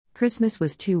Christmas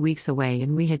was 2 weeks away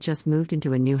and we had just moved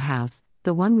into a new house,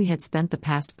 the one we had spent the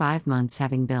past 5 months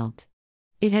having built.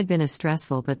 It had been a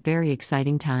stressful but very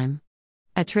exciting time.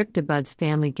 A trip to Bud's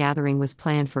family gathering was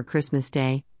planned for Christmas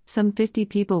Day. Some 50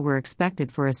 people were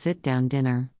expected for a sit-down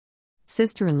dinner.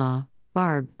 Sister-in-law,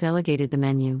 Barb, delegated the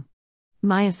menu.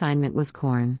 My assignment was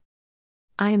corn.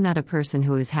 I am not a person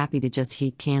who is happy to just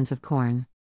heat cans of corn.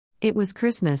 It was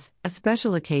Christmas, a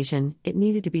special occasion, it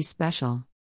needed to be special.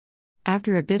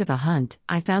 After a bit of a hunt,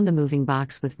 I found the moving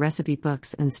box with recipe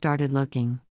books and started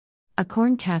looking. A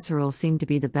corn casserole seemed to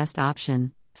be the best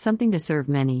option, something to serve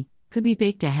many, could be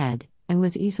baked ahead, and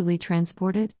was easily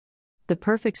transported. The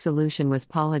perfect solution was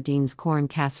Paula Deen's corn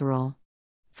casserole.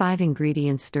 5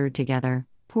 ingredients stirred together,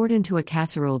 poured into a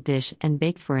casserole dish and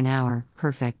baked for an hour,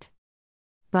 perfect.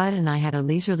 Bud and I had a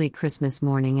leisurely Christmas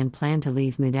morning and planned to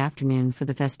leave mid-afternoon for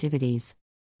the festivities.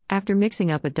 After mixing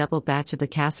up a double batch of the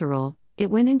casserole, it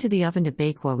went into the oven to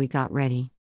bake while we got ready.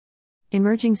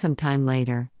 Emerging some time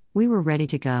later, we were ready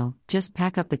to go, just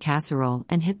pack up the casserole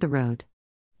and hit the road.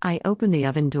 I opened the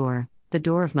oven door, the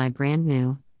door of my brand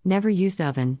new, never used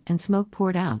oven, and smoke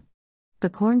poured out. The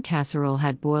corn casserole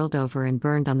had boiled over and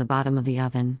burned on the bottom of the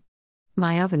oven.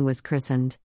 My oven was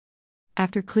christened.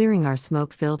 After clearing our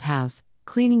smoke-filled house,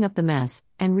 cleaning up the mess,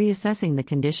 and reassessing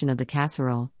the condition of the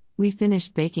casserole, we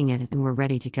finished baking it and were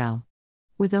ready to go.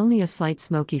 With only a slight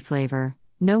smoky flavor,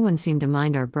 no one seemed to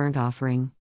mind our burnt offering.